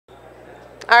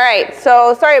All right,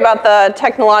 so sorry about the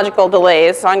technological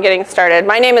delays on getting started.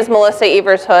 My name is Melissa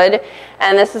Evers-Hood,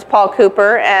 and this is Paul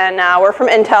Cooper, and we're from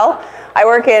Intel. I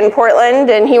work in Portland,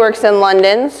 and he works in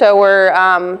London, so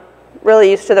we're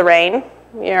really used to the rain.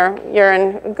 You're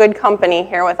in good company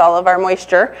here with all of our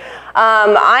moisture.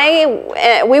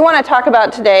 We want to talk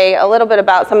about today a little bit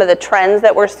about some of the trends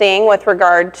that we're seeing with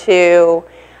regard to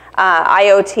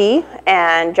IoT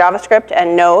and JavaScript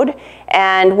and Node,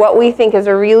 and what we think is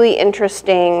a really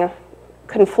interesting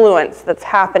confluence that's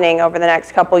happening over the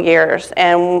next couple years.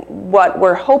 And what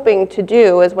we're hoping to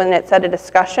do is, when it's at a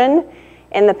discussion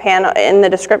in the panel, in the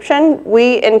description,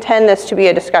 we intend this to be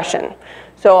a discussion.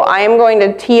 So I am going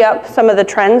to tee up some of the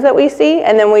trends that we see,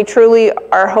 and then we truly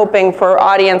are hoping for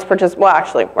audience participation. Well,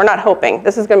 actually, we're not hoping.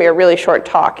 This is going to be a really short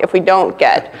talk if we don't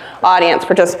get audience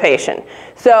participation.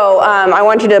 So I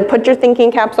want you to put your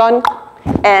thinking caps on,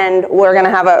 and we're going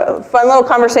to have a fun little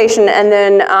conversation, and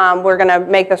then we're going to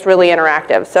make this really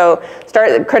interactive. So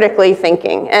start critically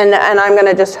thinking, and I'm going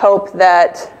to just hope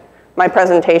that my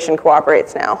presentation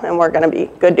cooperates now, and we're going to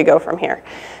be good to go from here.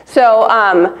 So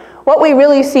what we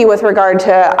really see with regard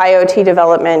to IoT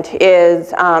development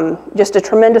is just a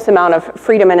tremendous amount of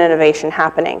freedom and innovation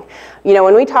happening. You know,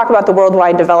 when we talk about the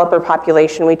worldwide developer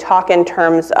population, we talk in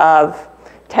terms of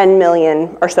 10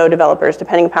 million or so developers,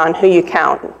 depending upon who you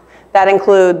count. That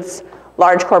includes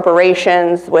large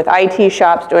corporations with IT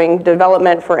shops doing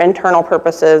development for internal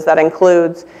purposes. That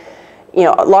includes, you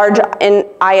know, large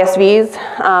ISVs,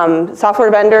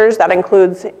 software vendors. That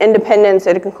includes independents.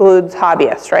 It includes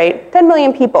hobbyists, right? 10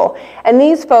 million people. And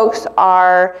these folks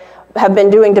have been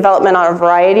doing development on a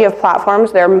variety of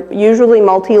platforms. They're usually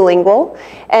multilingual.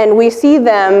 And we see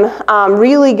them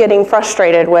really getting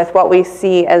frustrated with what we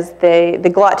see as the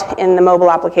glut in the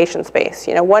mobile application space.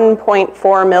 You know,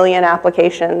 1.4 million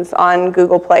applications on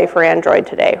Google Play for Android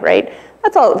today, right?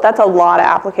 That's a lot of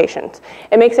applications.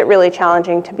 It makes it really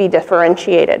challenging to be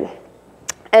differentiated.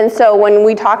 And so when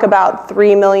we talk about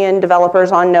 3 million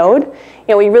developers on Node, you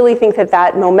know, we really think that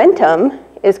that momentum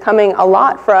is coming a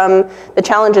lot from the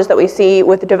challenges that we see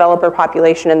with the developer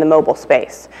population in the mobile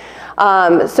space.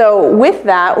 So with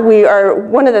that,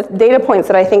 one of the data points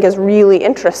that I think is really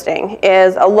interesting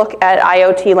is a look at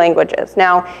IoT languages.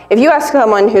 Now, if you ask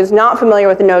someone who's not familiar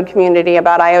with the Node community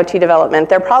about IoT development,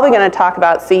 they're probably going to talk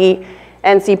about C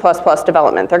and C++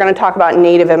 development. They're going to talk about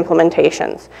native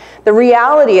implementations. The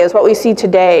reality is what we see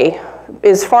today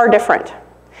is far different.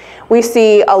 We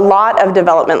see a lot of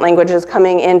development languages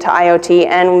coming into IoT,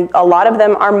 and a lot of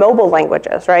them are mobile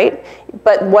languages, right?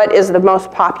 But what is the most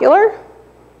popular?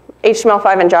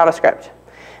 HTML5 and JavaScript.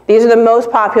 These are the most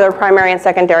popular primary and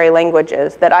secondary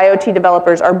languages that IoT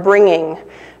developers are bringing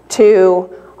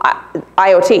to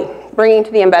IoT, bringing to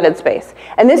the embedded space.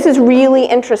 And this is really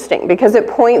interesting because it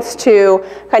points to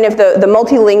kind of the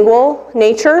multilingual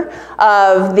nature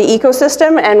of the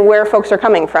ecosystem and where folks are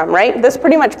coming from, right? This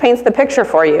pretty much paints the picture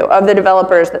for you of the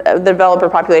developer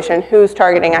population who's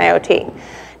targeting IoT.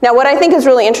 Now, what I think is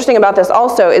really interesting about this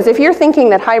also is if you're thinking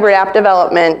that hybrid app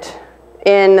development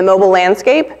in the mobile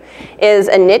landscape is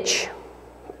a niche,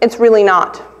 it's really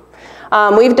not.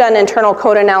 We've done internal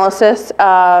code analysis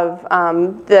of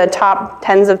the top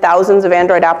tens of thousands of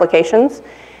Android applications.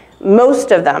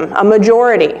 Most of them, a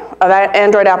majority of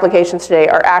Android applications today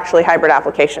are actually hybrid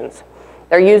applications.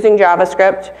 They're using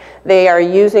JavaScript. They are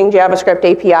using JavaScript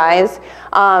APIs.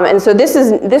 And so this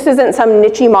isn't some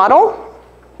niche model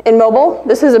in mobile.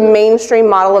 This is a mainstream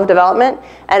model of development.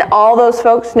 And all those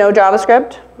folks know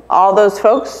JavaScript. All those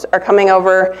folks are coming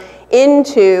over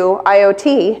into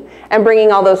IoT and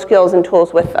bringing all those skills and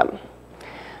tools with them.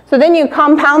 So then you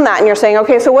compound that and you're saying,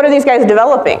 okay, so what are these guys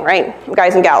developing, right?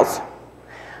 Guys and gals.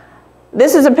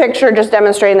 This is a picture just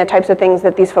demonstrating the types of things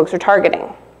that these folks are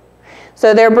targeting.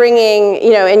 So they're bringing,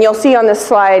 you know, and you'll see on this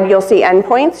slide, you'll see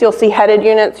endpoints, you'll see headed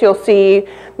units, you'll see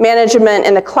management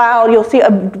in the cloud, you'll see a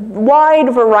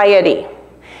wide variety.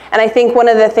 And I think one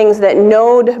of the things that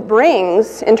Node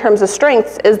brings in terms of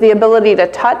strengths is the ability to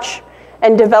touch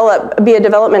and be a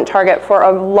development target for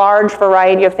a large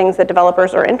variety of things that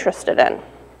developers are interested in.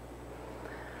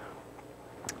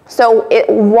 So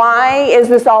why is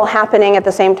this all happening at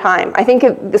the same time? I think,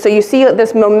 so you see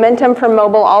this momentum from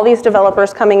mobile, all these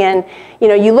developers coming in. You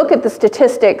know, you look at the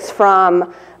statistics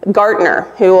from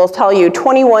Gartner, who will tell you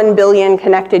 21 billion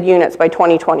connected units by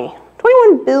 2020.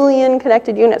 21 billion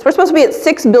connected units. We're supposed to be at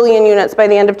 6 billion units by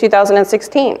the end of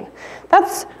 2016.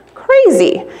 That's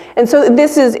crazy. And so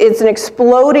it's an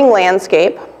exploding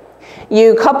landscape.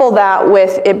 You couple that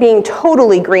with it being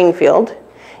totally greenfield.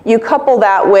 You couple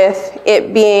that with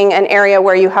it being an area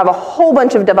where you have a whole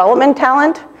bunch of development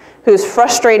talent who's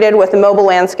frustrated with the mobile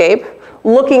landscape,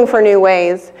 looking for new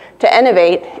ways to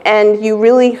innovate, and you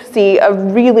really see a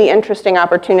really interesting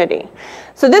opportunity.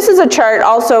 So this is a chart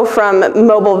also from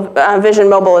Mobile, Vision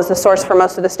Mobile is the source for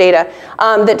most of this data,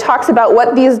 that talks about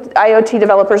what these IoT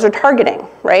developers are targeting,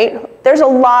 right? There's a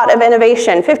lot of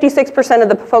innovation. 56% of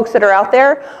the folks that are out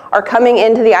there are coming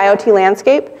into the IoT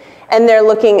landscape, and they're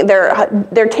looking,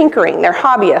 they're tinkering, they're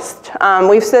hobbyists.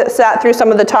 We've sat through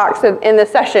some of the talks in this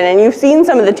session, and you've seen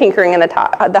some of the tinkering and the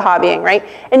hobbying, right?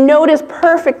 And Node is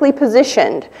perfectly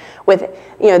positioned with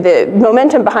the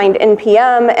momentum behind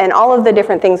NPM and all of the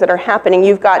different things that are happening.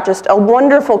 You've got just a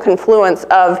wonderful confluence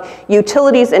of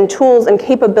utilities and tools and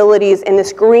capabilities in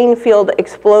this greenfield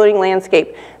exploding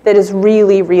landscape that is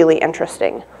really, really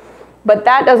interesting. But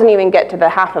that doesn't even get to the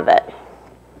half of it.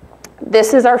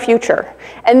 This is our future.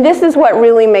 And this is what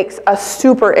really makes us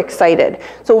super excited.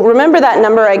 So remember that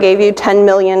number I gave you, 10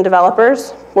 million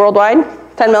developers worldwide?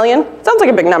 10 million? Sounds like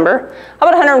a big number. How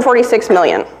about 146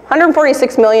 million?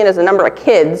 146 million is the number of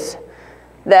kids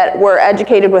that were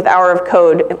educated with Hour of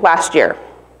Code last year.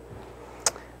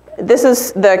 This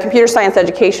is the Computer Science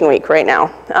Education Week right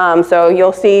now. So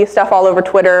you'll see stuff all over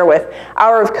Twitter with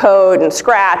Hour of Code and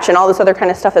Scratch and all this other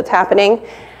kind of stuff that's happening.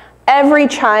 Every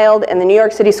child in the New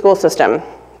York City school system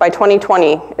by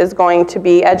 2020 is going to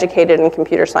be educated in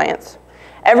computer science.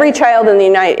 Every child in the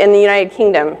United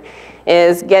Kingdom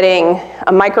is getting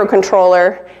a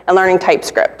microcontroller and learning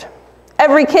TypeScript.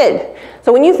 Every kid.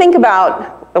 So when you think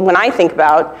about, when I think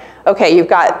about, okay, you've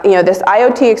got this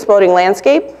IoT exploding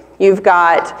landscape, you've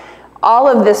got all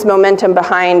of this momentum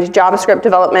behind JavaScript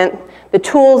development, the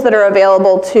tools that are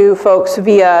available to folks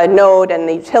via Node and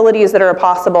the utilities that are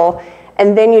possible,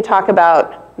 and then you talk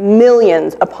about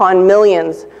millions upon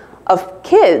millions of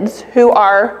kids who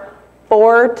are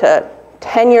 4 to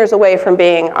 10 years away from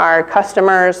being our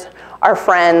customers, our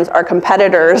friends, our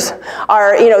competitors,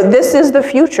 this is the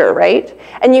future, right?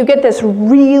 And you get this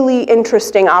really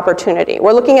interesting opportunity.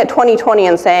 We're looking at 2020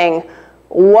 and saying,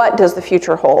 what does the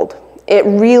future hold? It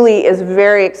really is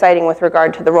very exciting with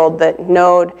regard to the role that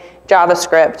Node,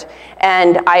 JavaScript,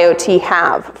 and IoT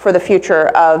have for the future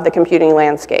of the computing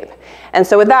landscape. And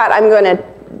so with that, I'm going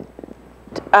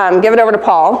to give it over to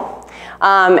Paul.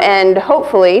 And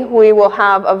hopefully, we will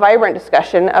have a vibrant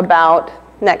discussion about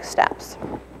next steps.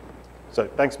 So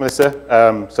thanks,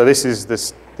 Melissa. So this is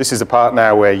the part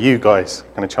now where you guys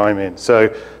kind of chime in.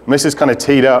 So Melissa's kind of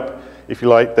teed up, if you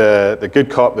like, the good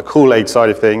cop, the Kool-Aid side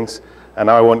of things. And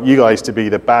I want you guys to be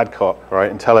the bad cop, right?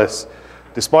 And tell us,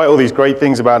 despite all these great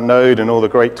things about Node and all the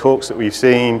great talks that we've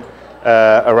seen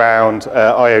around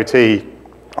IoT,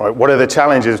 right, what are the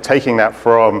challenges of taking that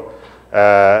from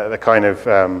the kind of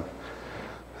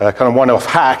one-off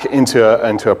hack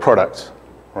into a product,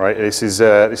 right? This is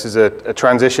a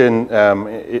transition,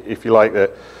 if you like,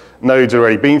 that Node's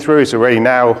already been through. It's already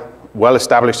now well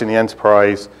established in the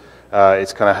enterprise.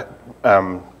 It's kind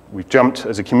of we've jumped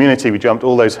as a community. We jumped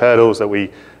all those hurdles that we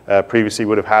previously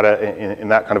would have had in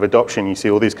that kind of adoption. You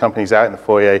see all these companies out in the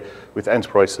foyer with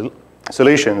enterprise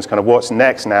solutions. Kind of what's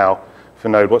next now for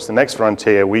Node? What's the next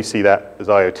frontier? We see that as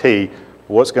IoT.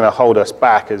 What's going to hold us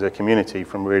back as a community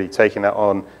from really taking that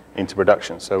on into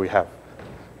production? So we have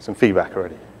some feedback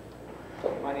already.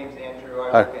 My name's Andrew.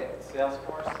 I work at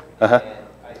Salesforce. And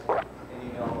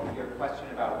your question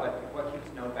about what keeps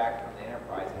Node back from the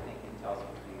enterprise, I think Intel's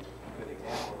a good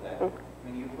example of that. I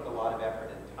mean, you put a lot of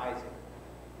effort in Tizen.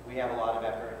 We have a lot of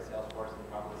effort at Salesforce and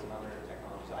probably some other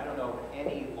technologies. I don't know of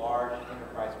any large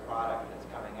enterprise product that's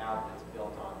coming out that's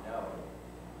built on Node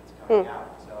that's coming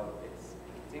out. So it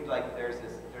seems like there's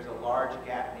a large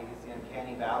gap, maybe it's the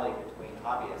uncanny valley between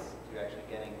hobbyists to actually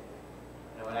getting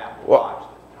an Apple Watch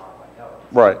that's powered by Node.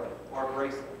 Right. Or a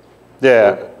bracelet.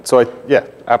 Yeah. So yeah,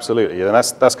 absolutely. And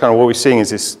that's kind of what we're seeing is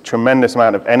this tremendous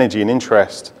amount of energy and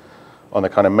interest on the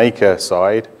kind of maker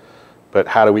side. But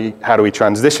how do we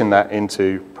transition that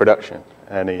into production?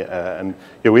 And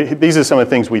these are some of the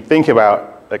things we think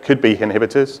about that could be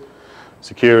inhibitors: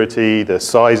 security, the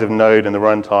size of Node and the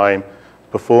runtime,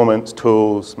 performance,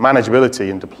 tools,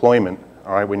 manageability, and deployment.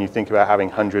 All right, when you think about having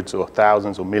hundreds or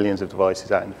thousands or millions of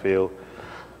devices out in the field.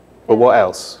 But what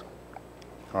else?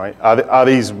 All right, are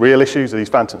these real issues? Are these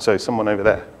phantom? So someone over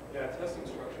there. Yeah, testing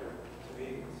structure to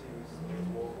me seems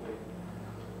woefully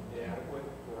inadequate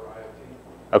for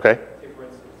IoT. Okay. Take for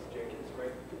instance Jenkins,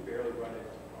 right? You can barely run it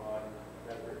on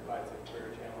Raspberry Pi. It's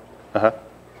very challenging. Uh-huh. As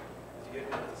you get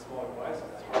into smaller devices,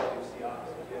 it's hard to do COPS.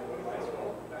 If you have a device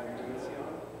called you're doing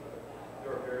COPS,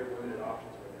 there are very limited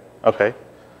options right now. Okay.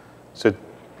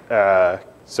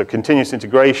 So continuous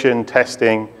integration,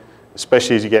 testing,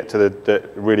 especially as you get to the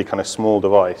really kind of small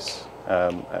device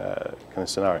kind of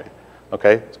scenario.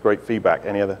 Okay, it's great feedback.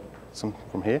 Any other, some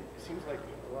from here? It seems like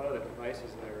lot of the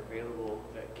devices that are available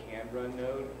that can run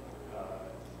Node,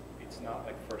 it's not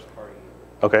like first party.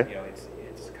 Okay. You know,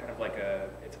 it's kind of like a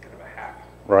hack.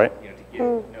 Right. You know, to get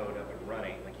Node up and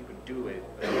running. Like you can do it,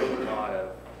 but there's a lot of,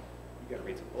 you got to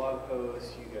read some blog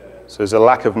posts. You got to. So there's a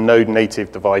lack of Node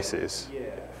native devices Yeah.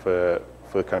 for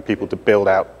kind of people to build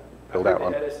out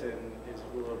on. Edison is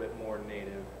a little bit more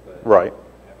native, but Right.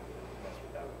 I haven't messed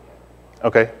with that one yet.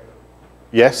 Okay.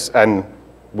 Yes, and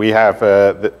we have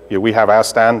we have our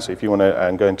stand. So if you want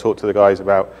to go and talk to the guys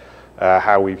about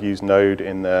how we've used Node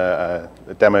in the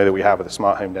demo that we have, or the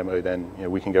smart home demo, then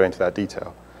we can go into that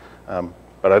detail.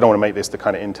 But I don't want to make this the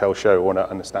kind of Intel show. I want to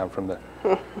understand from the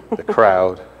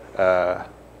crowd.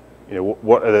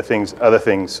 What are the other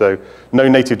things? So no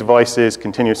native devices,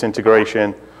 continuous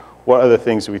integration. What other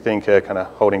things do we think are kind of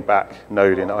holding back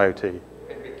Node in IoT?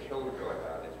 A bit killjoy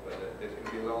about this, but there's going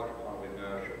to be a large part of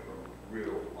inertia from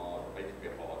real hard, basically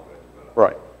hardware development.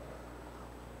 Right.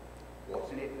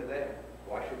 What's in it for them?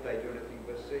 Why should they do anything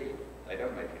but see? They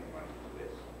don't make any money from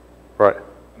this. Right.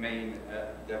 I mean,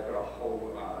 they've got a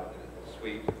whole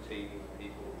suite of team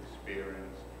people,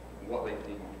 experience, and what they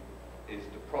think is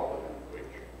the proper language.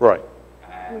 Right.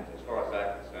 And as far as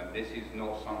they're concerned, this is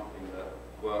not something that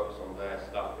works on their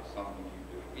stuff. It's something you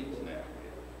do internet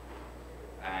with.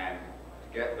 And to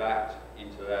get that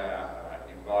into their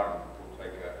environment will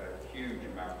take a huge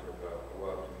amount of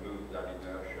work to move that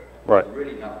inertia. Right. There's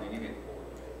really nothing in it for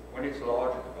them. When it's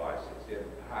larger devices, then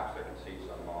perhaps they can see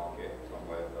some market, some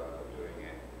way of doing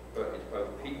it. But it's both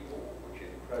people, which is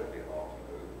incredibly hard to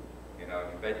move.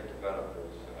 Embedded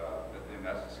developers, then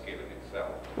that's a skill in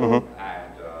itself. Mm-hmm.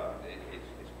 And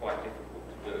it's quite difficult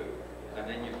to do. And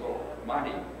then you've got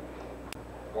money.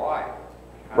 Why?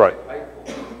 How Right. do you pay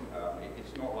for it?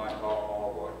 It's not like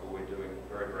our work where we're doing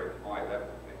very, very high level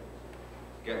things.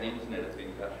 To get the Internet of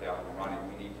Things actually up and running,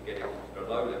 we need to get it onto the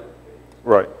low level things.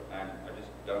 Right. And I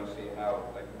just don't see how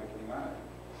they can make any money.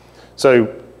 So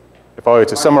if I were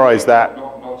to summarize that,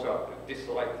 Not to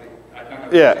dislike the, I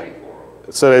don't know Yeah. what to say for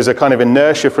them. so there's a kind of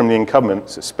inertia from the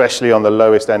incumbents, especially on the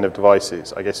lowest end of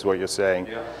devices, I guess is what you're saying,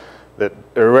 Yeah. that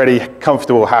are already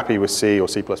comfortable, happy with C or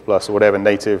C++ or whatever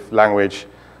native language,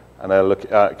 and they're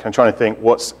I'm trying to think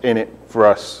what's in it for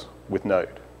us with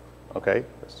Node. Okay?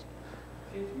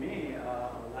 Seems to me a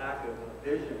lack of a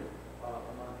vision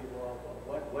among people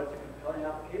of what's a compelling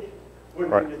application.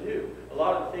 What are we going to do? A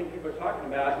lot of the things people are talking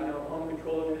about, home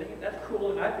control and everything, that's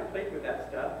cool, and I could play with that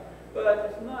stuff,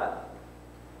 but it's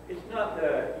not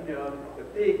the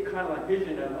big kind of like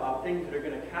vision of things that are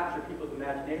going to capture people's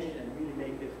imagination and really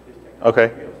make this technology Okay.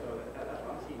 real. So that's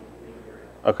what I'm seeing in the area.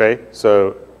 Okay,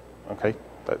 so,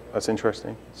 that's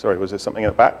interesting. Sorry, was there something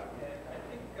at the back? I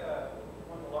think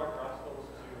one of the larger obstacles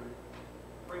to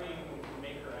bringing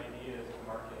maker ideas to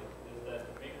market is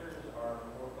that makers are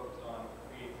more focused on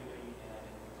creativity and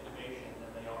innovation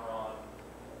than they are on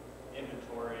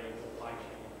inventory, supply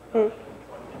chain, production.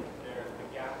 So I think there's the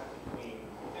gap between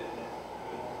business,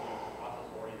 who is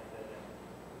process-oriented and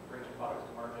brings products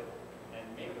to market, and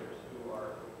makers who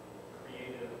are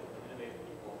creative, innovative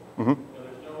people. Mm-hmm.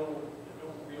 There's no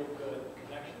real good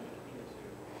connection between the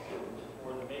two.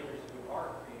 For the makers who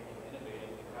are creating,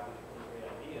 innovating, and have these really great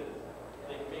ideas,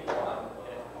 they can make one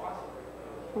and it's awesome,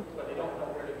 but they don't know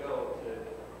where to go to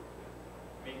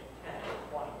make 10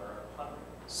 or 20 or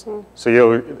 100.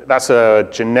 So that's a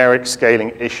generic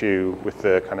scaling issue with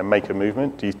the kind of maker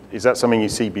movement. Is that something you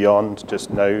see beyond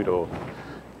just Node or?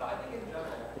 So I think in general,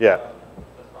 Yeah.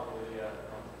 that's probably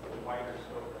a wider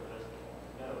scope than just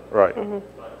Node. Right.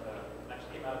 But I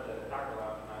just came out of the Hacker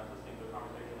Lab and I was listening to a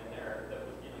conversation in there that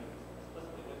was dealing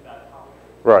explicitly with that topic.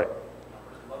 Right. A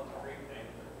person loves to create things,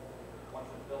 and once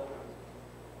it's built,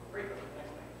 great, what's the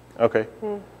next thing? Okay.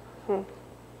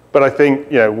 But I think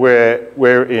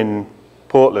we're in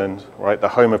Portland, right, the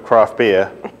home of craft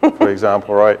beer, for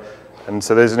example, right? And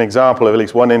so there's an example of at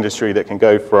least one industry that can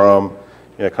go from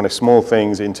kind of small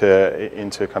things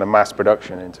into kind of mass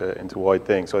production, into wide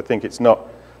things. So I think it's not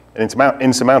an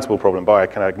insurmountable problem, but I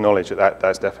can acknowledge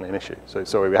that's definitely an issue. So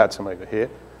sorry, we had some over here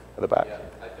at the back. Yeah,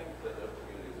 I think that the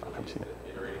community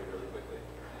is iterating really quickly,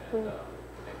 and I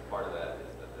think part of that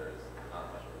is that there's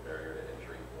not much of a barrier to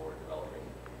entry for developing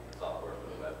software for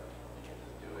the web. You can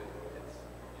just do it.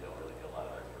 You don't really need a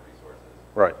lot of extra resources.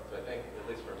 Right. So I think, at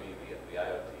least for me, the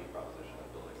IoT proposition of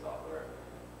building software,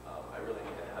 I really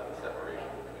need to have a separation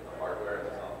between the hardware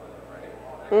and the software that I'm writing.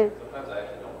 Sometimes I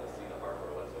actually don't want to see the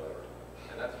hardware whatsoever,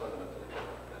 and that's fundamentally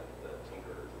different than the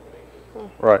tinkerers and the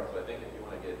makers. Right. So I think if you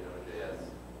want to get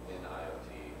Node.js in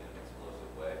IoT in an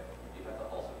explosive way, you have to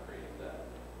also create that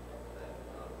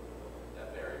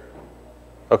barrier.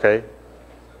 Okay.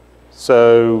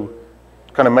 So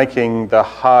kind of making the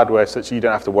hardware such you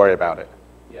don't have to worry about it.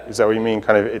 Yeah. Is that what you mean?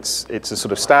 Kind of, it's a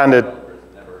sort of standard. Developers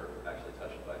never actually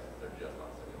touch devices; they're just on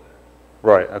simulator.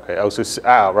 Right. Okay. Also,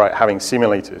 right, having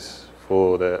simulators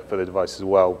for the device as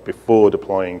well before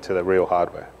deploying to the real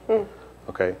hardware.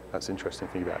 Okay, that's interesting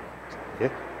feedback. Yeah.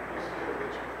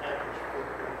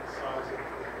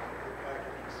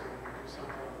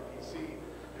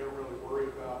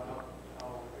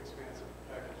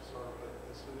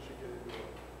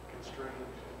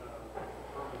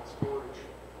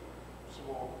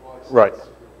 Right.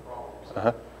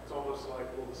 It's almost like,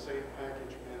 will the same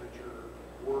package manager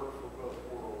work for both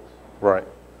worlds? Right.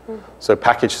 So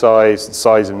package size, the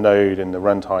size of node, and the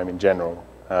runtime in general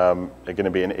are going to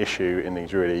be an issue in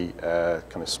these really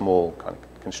kind of small, kind of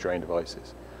constrained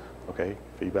devices. Okay,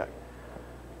 feedback.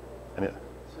 And it,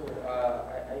 So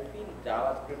I feel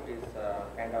JavaScript is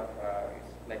kind of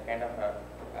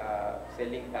a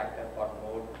selling factor for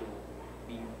Node to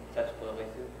be such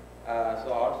pervasive.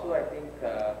 So also I think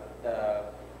the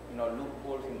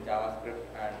loopholes in JavaScript,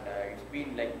 and it's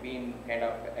been kind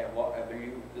of evolved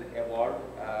with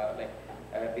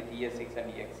ES6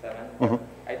 and EX7.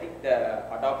 I think the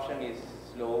adoption is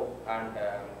slow, and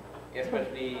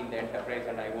especially in the enterprise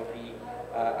and IoT.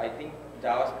 I think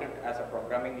JavaScript as a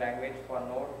programming language for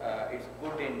Node is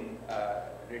good in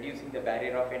reducing the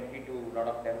barrier of entry to a lot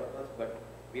of developers, but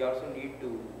we also need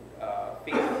to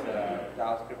fix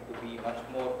JavaScript to be much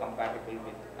more compatible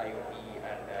with IoT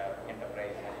and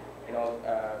enterprise. And,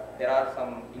 there are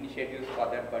some initiatives for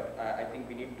that, but I think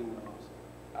we need to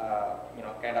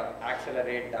kind of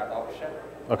accelerate the adoption.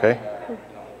 okay.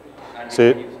 And So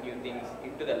introduce new things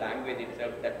into the language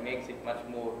itself that makes it much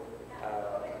more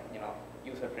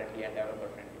user-friendly and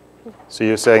developer-friendly. So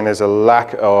you're saying there's a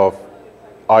lack of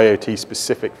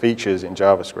IoT-specific features in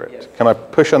JavaScript. Yes. Can I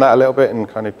push on that a little bit and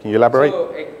kind of, can you elaborate?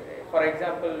 So, for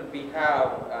example, we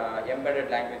have embedded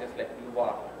languages like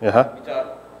Lua, which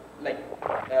are like,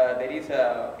 there is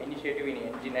a initiative in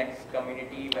Nginx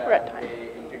community where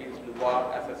they introduce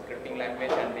Lua as a scripting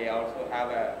language, and they also have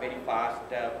a very fast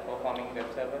performing web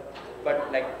server.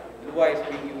 But like Lua is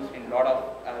being used in a lot of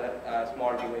other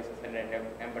small devices and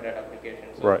embedded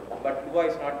applications. So, but Lua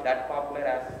is not that popular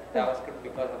as JavaScript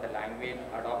because of the language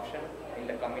adoption in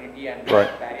the community and the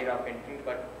barrier of entry.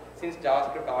 But since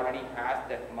JavaScript already has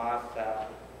that mass,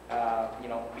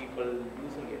 people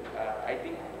using it, I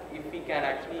think if we can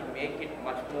actually make it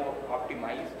much more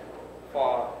optimized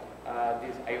for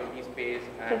this IoT space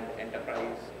and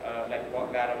enterprise,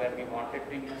 wherever we wanted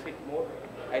to use it more,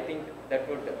 I think that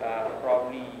would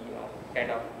probably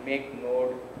kind of make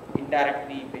Node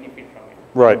indirectly benefit from it.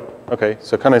 Right. Okay.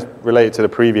 So kind of related to the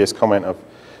previous comment of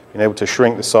being able to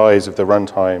shrink the size of the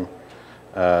runtime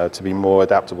to be more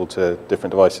adaptable to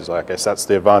different devices. I guess that's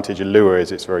the advantage of Lua,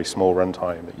 is it's very small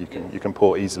runtime that you can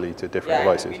port easily to different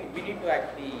devices. We need to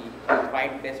actually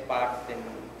find best parts and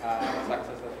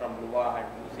successes from Lua and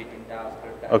use it in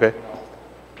JavaScript. And,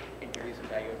 introduce it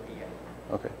to IoT.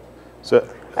 Okay. So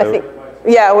I think,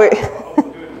 yeah, we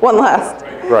one last.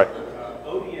 Right.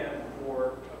 ODM for a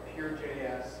pure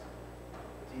JS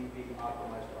DB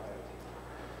optimized for IoT.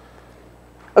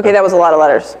 Okay, that was a lot of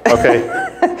letters. Okay.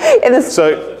 So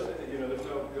there's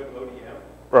no good ODM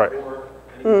right. or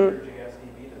any pure JS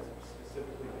DB that's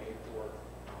specifically made for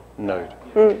Node.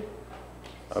 Okay.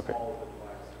 small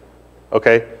devices.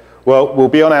 Okay. Well, we'll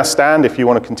be on our stand if you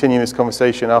want to continue this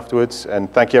conversation afterwards.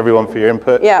 And thank you, everyone, for your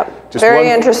input. Yeah, very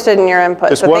interested in your input.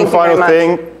 Just so one thank you very final much.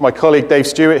 thing. My colleague Dave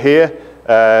Stewart here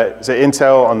is at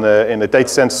Intel in the data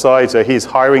center side. So he's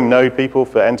hiring Node people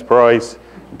for enterprise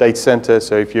data center.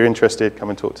 So if you're interested, come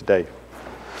and talk to Dave.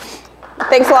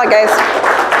 Thanks a lot, guys.